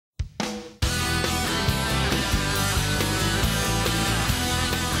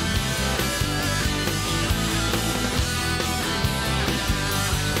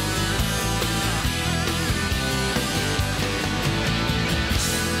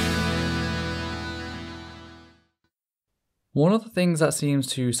One of the things that seems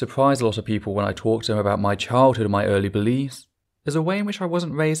to surprise a lot of people when I talk to them about my childhood and my early beliefs is the way in which I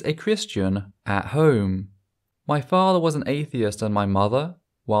wasn't raised a Christian at home. My father was an atheist and my mother,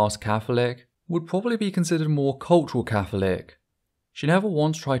 whilst Catholic, would probably be considered more cultural Catholic. She never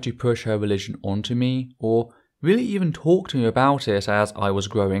once tried to push her religion onto me or really even talk to me about it as I was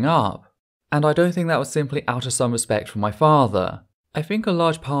growing up. And I don't think that was simply out of some respect for my father. I think a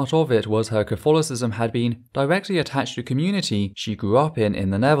large part of it was her Catholicism had been directly attached to the community she grew up in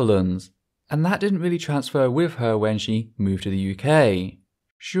the Netherlands, and that didn't really transfer with her when she moved to the UK.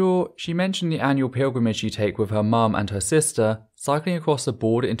 Sure, she mentioned the annual pilgrimage she'd take with her mum and her sister, cycling across the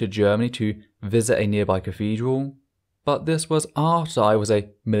border into Germany to visit a nearby cathedral, but this was after I was a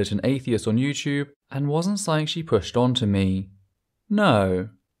militant atheist on YouTube and wasn't something she pushed onto me. No,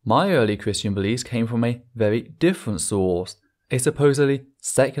 my early Christian beliefs came from a very different source, a supposedly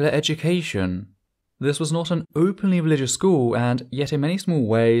secular education. This was not an openly religious school, and yet in many small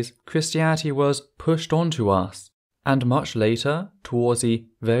ways, Christianity was pushed onto us. And much later, towards the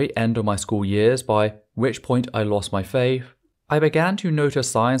very end of my school years, by which point I lost my faith, I began to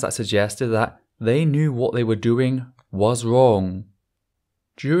notice signs that suggested that they knew what they were doing was wrong.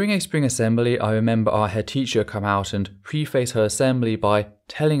 During a spring assembly, I remember our head teacher come out and preface her assembly by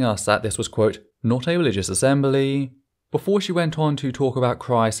telling us that this was, quote, not a religious assembly, before she went on to talk about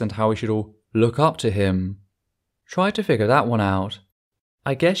Christ and how we should all look up to him. Try to figure that one out.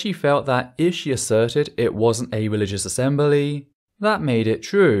 I guess she felt that if she asserted it wasn't a religious assembly, that made it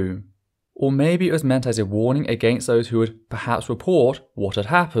true. Or maybe it was meant as a warning against those who would perhaps report what had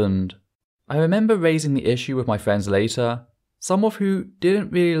happened. I remember raising the issue with my friends later, some of who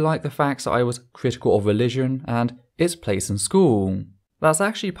didn't really like the fact that I was critical of religion and its place in school. That's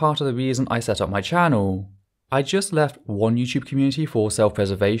actually part of the reason I set up my channel. I just left one YouTube community for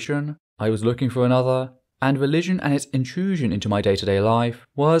self-preservation, I was looking for another, and religion and its intrusion into my day-to-day life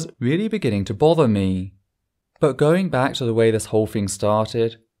was really beginning to bother me. But going back to the way this whole thing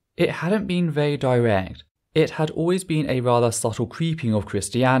started, it hadn't been very direct. It had always been a rather subtle creeping of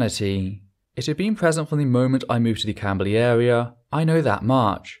Christianity. It had been present from the moment I moved to the Camberley area, I know that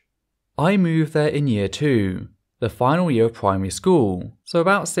much. I moved there in year 2. The final year of primary school, so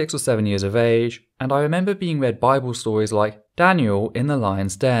about 6 or 7 years of age, and I remember being read Bible stories like Daniel in the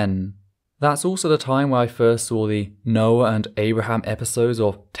Lion's Den. That's also the time where I first saw the Noah and Abraham episodes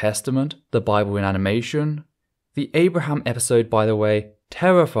of Testament, the Bible in animation. The Abraham episode, by the way,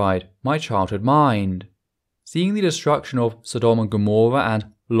 terrified my childhood mind. Seeing the destruction of Sodom and Gomorrah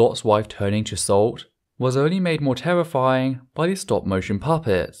and Lot's wife turning to salt was only made more terrifying by the stop-motion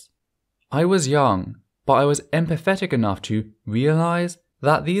puppets. I was young, but I was empathetic enough to realize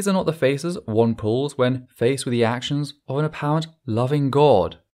that these are not the faces one pulls when faced with the actions of an apparent loving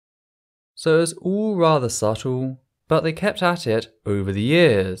God. So it was all rather subtle, but they kept at it over the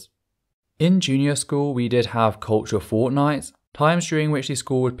years. In junior school we did have culture fortnights, times during which the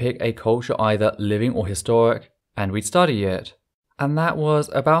school would pick a culture either living or historic, and we'd study it. And that was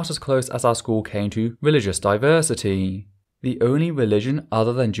about as close as our school came to religious diversity. The only religion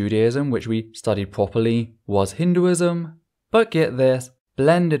other than Judaism which we studied properly was Hinduism, but get this,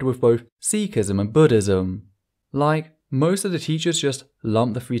 blended with both Sikhism and Buddhism. Like, most of the teachers just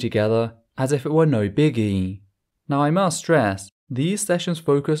lumped the three together as if it were no biggie. Now I must stress, these sessions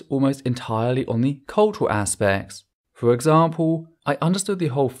focus almost entirely on the cultural aspects. For example, I understood the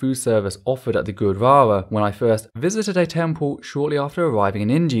whole food service offered at the Gurdwara when I first visited a temple shortly after arriving in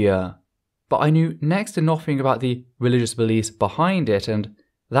India. But I knew next to nothing about the religious beliefs behind it, and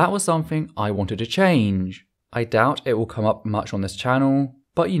that was something I wanted to change. I doubt it will come up much on this channel,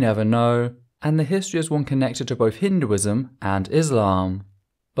 but you never know, and the history is one connected to both Hinduism and Islam.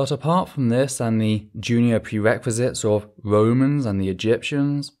 But apart from this and the junior prerequisites of Romans and the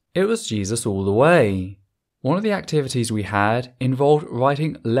Egyptians, it was Jesus all the way. One of the activities we had involved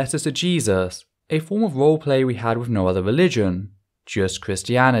writing letters to Jesus, a form of roleplay we had with no other religion, just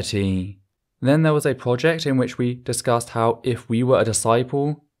Christianity. Then there was a project in which we discussed how if we were a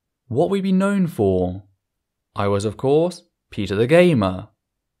disciple, what we'd be known for. I was, of course, Peter the Gamer.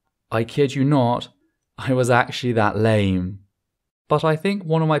 I kid you not, I was actually that lame. But I think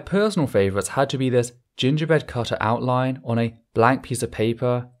one of my personal favourites had to be this gingerbread cutter outline on a blank piece of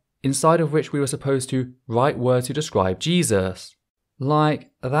paper, inside of which we were supposed to write words to describe Jesus. Like,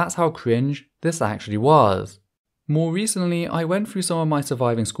 that's how cringe this actually was. More recently, I went through some of my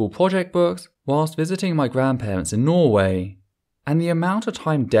surviving school project books whilst visiting my grandparents in Norway, and the amount of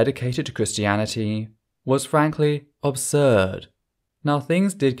time dedicated to Christianity was frankly absurd. Now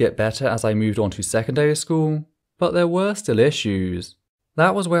things did get better as I moved on to secondary school, but there were still issues.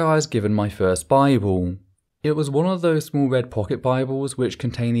 That was where I was given my first Bible. It was one of those small red pocket Bibles which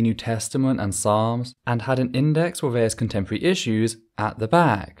contained the New Testament and Psalms and had an index for various contemporary issues at the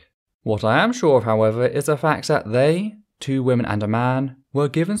back. What I am sure of, however, is the fact that they, 2 women and a man, were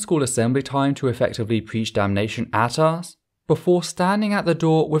given school assembly time to effectively preach damnation at us before standing at the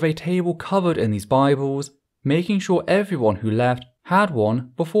door with a table covered in these Bibles, making sure everyone who left had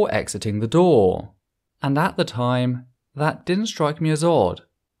one before exiting the door. And at the time, that didn't strike me as odd.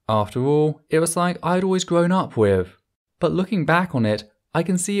 After all, it was like I'd always grown up with. But looking back on it, I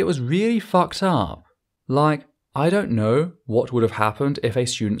can see it was really fucked up. Like, I don't know what would have happened if a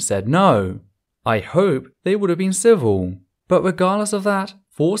student said no. I hope they would have been civil. But regardless of that,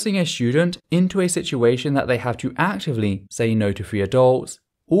 forcing a student into a situation that they have to actively say no to 3 adults,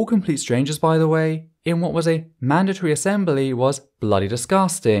 all complete strangers by the way, in what was a mandatory assembly was bloody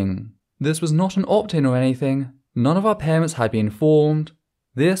disgusting. This was not an opt-in or anything, none of our parents had been informed.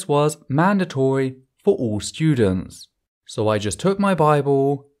 This was mandatory for all students. So I just took my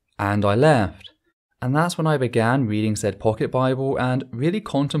Bible and I left. And that's when I began reading said pocket Bible and really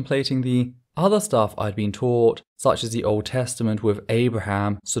contemplating the other stuff I'd been taught, such as the Old Testament with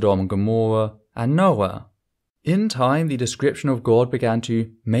Abraham, Sodom and Gomorrah, and Noah. In time, the description of God began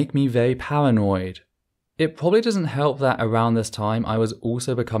to make me very paranoid. It probably doesn't help that around this time I was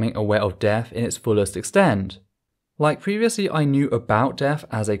also becoming aware of death in its fullest extent. Like previously I knew about death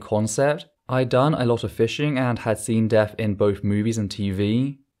as a concept, I'd done a lot of fishing and had seen death in both movies and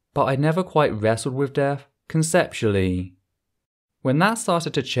TV, but I'd never quite wrestled with death conceptually. When that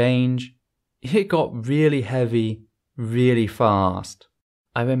started to change, it got really heavy, really fast.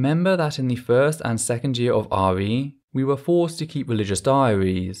 I remember that in the first and second year of RE, we were forced to keep religious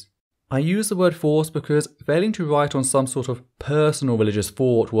diaries. I use the word forced because failing to write on some sort of personal religious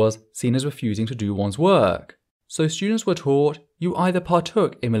thought was seen as refusing to do one's work. So students were taught you either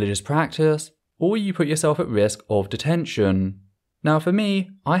partook in religious practice or you put yourself at risk of detention. Now for me,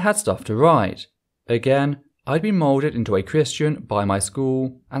 I had stuff to write. Again, I'd been moulded into a Christian by my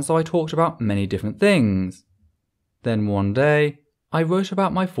school, and so I talked about many different things. Then one day, I wrote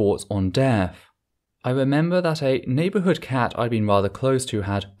about my thoughts on death. I remember that a neighbourhood cat I'd been rather close to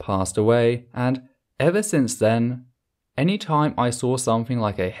had passed away, and ever since then, any time I saw something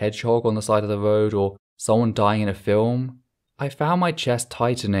like a hedgehog on the side of the road or someone dying in a film, I found my chest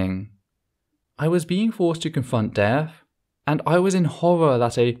tightening. I was being forced to confront death, and I was in horror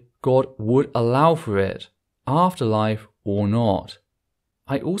that a God would allow for it, afterlife or not.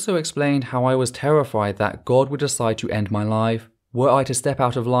 I also explained how I was terrified that God would decide to end my life were I to step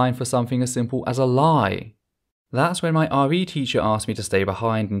out of line for something as simple as a lie. That's when my RE teacher asked me to stay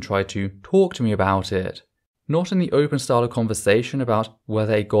behind and tried to talk to me about it. Not in the open style of conversation about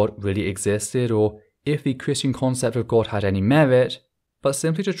whether a God really existed or if the Christian concept of God had any merit, but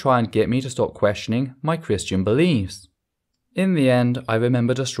simply to try and get me to stop questioning my Christian beliefs. In the end, I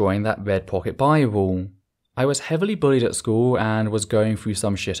remember destroying that red pocket Bible. I was heavily bullied at school and was going through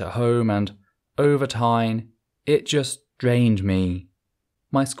some shit at home, and over time, it just drained me.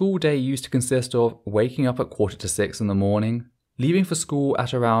 My school day used to consist of waking up at 6:15 in the morning, leaving for school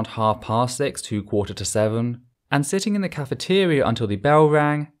at around 6:30 to 7:15, and sitting in the cafeteria until the bell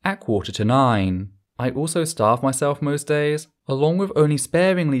rang at 9:15. I also starved myself most days, along with only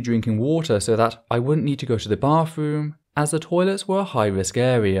sparingly drinking water so that I wouldn't need to go to the bathroom, as the toilets were a high-risk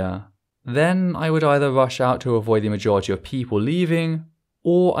area. Then I would either rush out to avoid the majority of people leaving,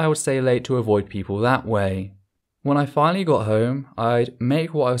 or I would stay late to avoid people that way. When I finally got home, I'd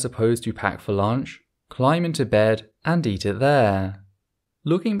make what I was supposed to pack for lunch, climb into bed, and eat it there.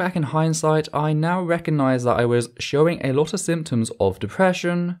 Looking back in hindsight, I now recognise that I was showing a lot of symptoms of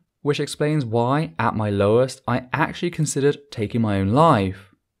depression, which explains why, at my lowest, I actually considered taking my own life.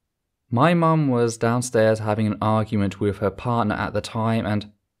 My mum was downstairs having an argument with her partner at the time,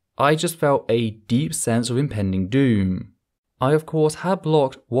 and I just felt a deep sense of impending doom. I of course had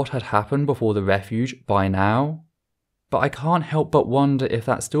blocked what had happened before the refuge by now, but I can't help but wonder if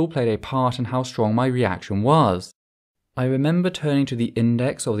that still played a part in how strong my reaction was. I remember turning to the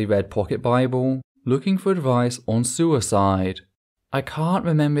index of the Red Pocket Bible, looking for advice on suicide. I can't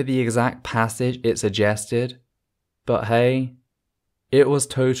remember the exact passage it suggested, but hey, it was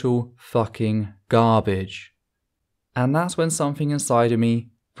total fucking garbage. And that's when something inside of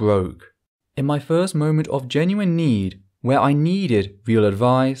me broke. In my first moment of genuine need, where I needed real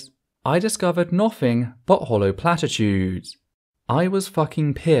advice, I discovered nothing but hollow platitudes. I was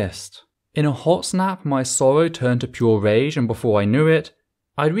fucking pissed. In a hot snap, my sorrow turned to pure rage, and before I knew it,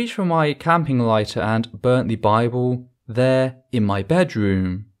 I'd reached for my camping lighter and burnt the Bible there in my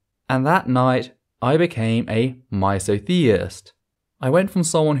bedroom. And that night, I became a misotheist. I went from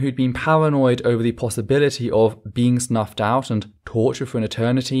someone who'd been paranoid over the possibility of being snuffed out and tortured for an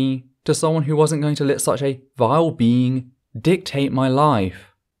eternity to someone who wasn't going to let such a vile being dictate my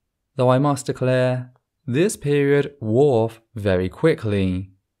life. Though I must declare, this period wore off very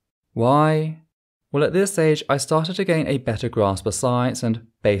quickly. Why? Well, at this age, I started to gain a better grasp of science and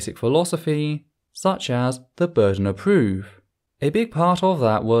basic philosophy, such as the burden of proof. A big part of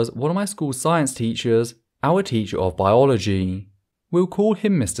that was one of my school's science teachers, our teacher of biology. We'll call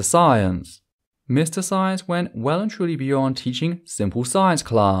him Mr. Science. Mr. Science went well and truly beyond teaching simple science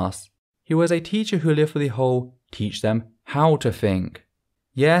class. He was a teacher who lived for the whole teach them how to think.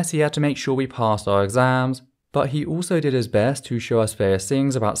 Yes, he had to make sure we passed our exams, but he also did his best to show us various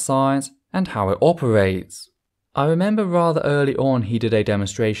things about science and how it operates. I remember rather early on he did a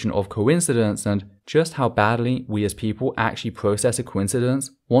demonstration of coincidence and just how badly we as people actually process a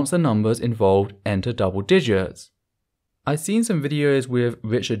coincidence once the numbers involved enter double digits. I've seen some videos with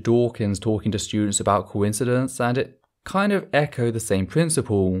Richard Dawkins talking to students about coincidence, and it kind of echoed the same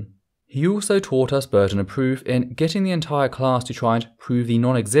principle. He also taught us burden of proof in getting the entire class to try and prove the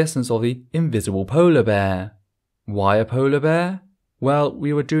non-existence of the invisible polar bear. Why a polar bear? Well,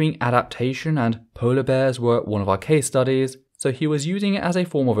 we were doing adaptation and polar bears were one of our case studies, so he was using it as a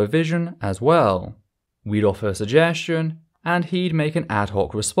form of revision as well. We'd offer a suggestion, and he'd make an ad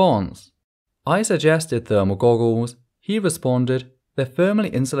hoc response. I suggested thermal goggles. He responded, they're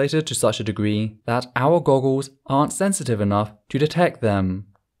thermally insulated to such a degree that our goggles aren't sensitive enough to detect them.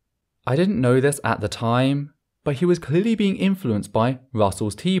 I didn't know this at the time, but he was clearly being influenced by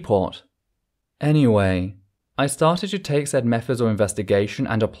Russell's teapot. Anyway, I started to take said methods of investigation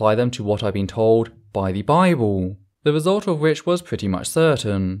and apply them to what I'd been told by the Bible, the result of which was pretty much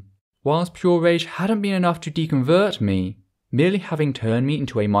certain. Whilst pure rage hadn't been enough to deconvert me, merely having turned me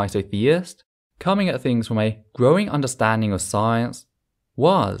into a misotheist, coming at things from a growing understanding of science,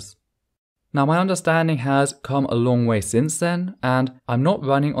 was. Now my understanding has come a long way since then, and I'm not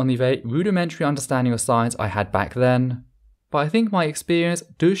running on the very rudimentary understanding of science I had back then, but I think my experience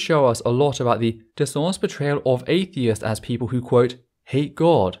does show us a lot about the dishonest portrayal of atheists as people who, quote, hate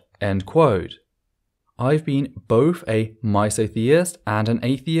God, end quote. I've been both a misotheist and an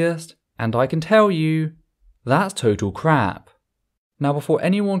atheist, and I can tell you, that's total crap. Now, before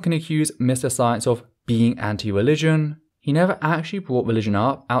anyone can accuse Mr. Science of being anti-religion, he never actually brought religion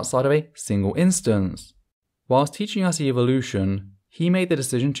up outside of a single instance. Whilst teaching us evolution, he made the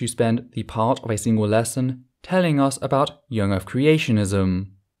decision to spend the part of a single lesson telling us about young Earth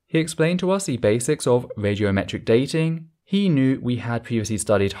creationism. He explained to us the basics of radiometric dating. He knew we had previously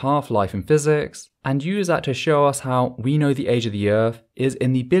studied half-life in physics, and used that to show us how we know the age of the Earth is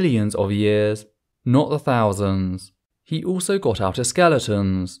in the billions of years, not the thousands. He also got out his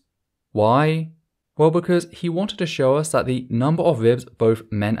skeletons. Why? Well, because he wanted to show us that the number of ribs both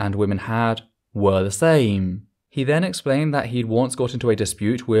men and women had were the same. He then explained that he'd once got into a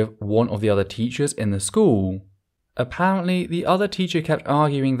dispute with one of the other teachers in the school. Apparently, the other teacher kept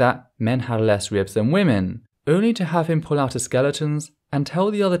arguing that men had less ribs than women, only to have him pull out his skeletons and tell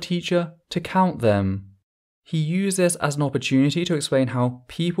the other teacher to count them. He used this as an opportunity to explain how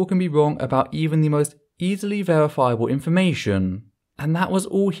people can be wrong about even the most easily verifiable information. And that was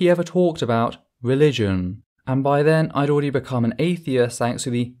all he ever talked about, religion. And by then I'd already become an atheist thanks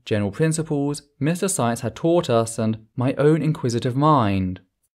to the general principles Mr. Science had taught us and my own inquisitive mind.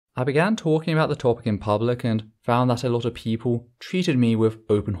 I began talking about the topic in public and found that a lot of people treated me with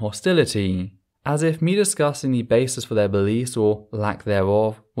open hostility, as if me discussing the basis for their beliefs or lack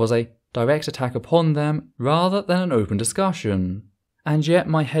thereof was a direct attack upon them rather than an open discussion. And yet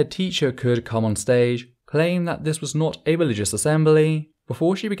my head teacher could come on stage, claim that this was not a religious assembly,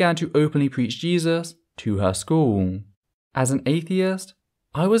 before she began to openly preach Jesus to her school. As an atheist,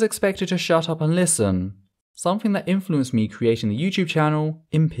 I was expected to shut up and listen, something that influenced me creating the YouTube channel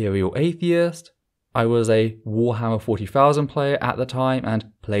Imperial Atheist. I was a Warhammer 40,000 player at the time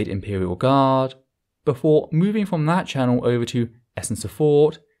and played Imperial Guard, before moving from that channel over to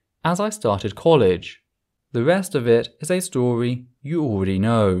EssenceOfThought as I started college. The rest of it is a story you already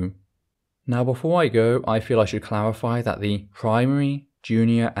know. Now before I go, I feel I should clarify that the primary,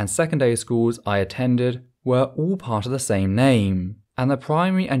 junior and secondary schools I attended were all part of the same name, and the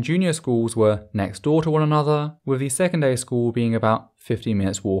primary and junior schools were next door to one another, with the secondary school being about 15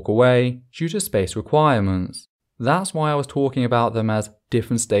 minutes walk away due to space requirements. That's why I was talking about them as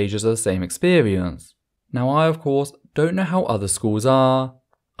different stages of the same experience. Now I of course don't know how other schools are.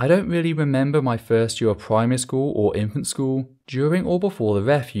 I don't really remember my first year of primary school or infant school during or before the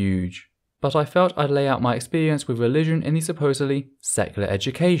refuge, but I felt I'd lay out my experience with religion in the supposedly secular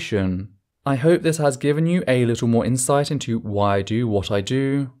education. I hope this has given you a little more insight into why I do what I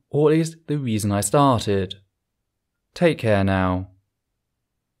do, or at least the reason I started. Take care now.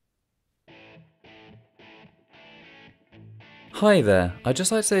 Hi there, I'd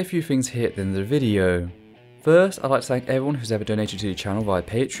just like to say a few things here at the end of the video. First, I'd like to thank everyone who's ever donated to the channel via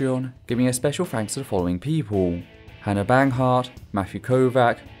Patreon, giving a special thanks to the following people: Hannah Banghart, Matthew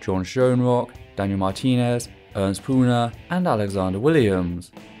Kovac, John Schoenrock, Daniel Martinez, Ernst Puna, and Alexander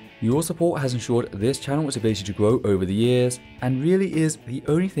Williams. Your support has ensured this channel its ability to grow over the years, and really is the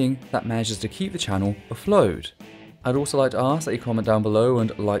only thing that manages to keep the channel afloat. I'd also like to ask that you comment down below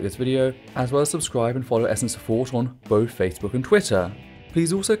and like this video, as well as subscribe and follow Essence of Thought on both Facebook and Twitter.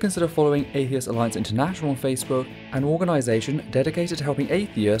 Please also consider following Atheist Alliance International on Facebook, an organisation dedicated to helping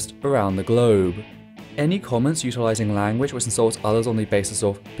atheists around the globe. Any comments utilising language which insults others on the basis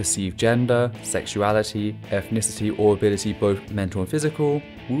of perceived gender, sexuality, ethnicity or ability both mental and physical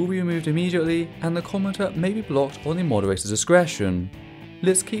will be removed immediately, and the commenter may be blocked on the moderator's discretion.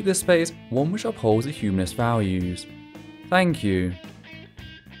 Let's keep this space one which upholds the humanist values. Thank you.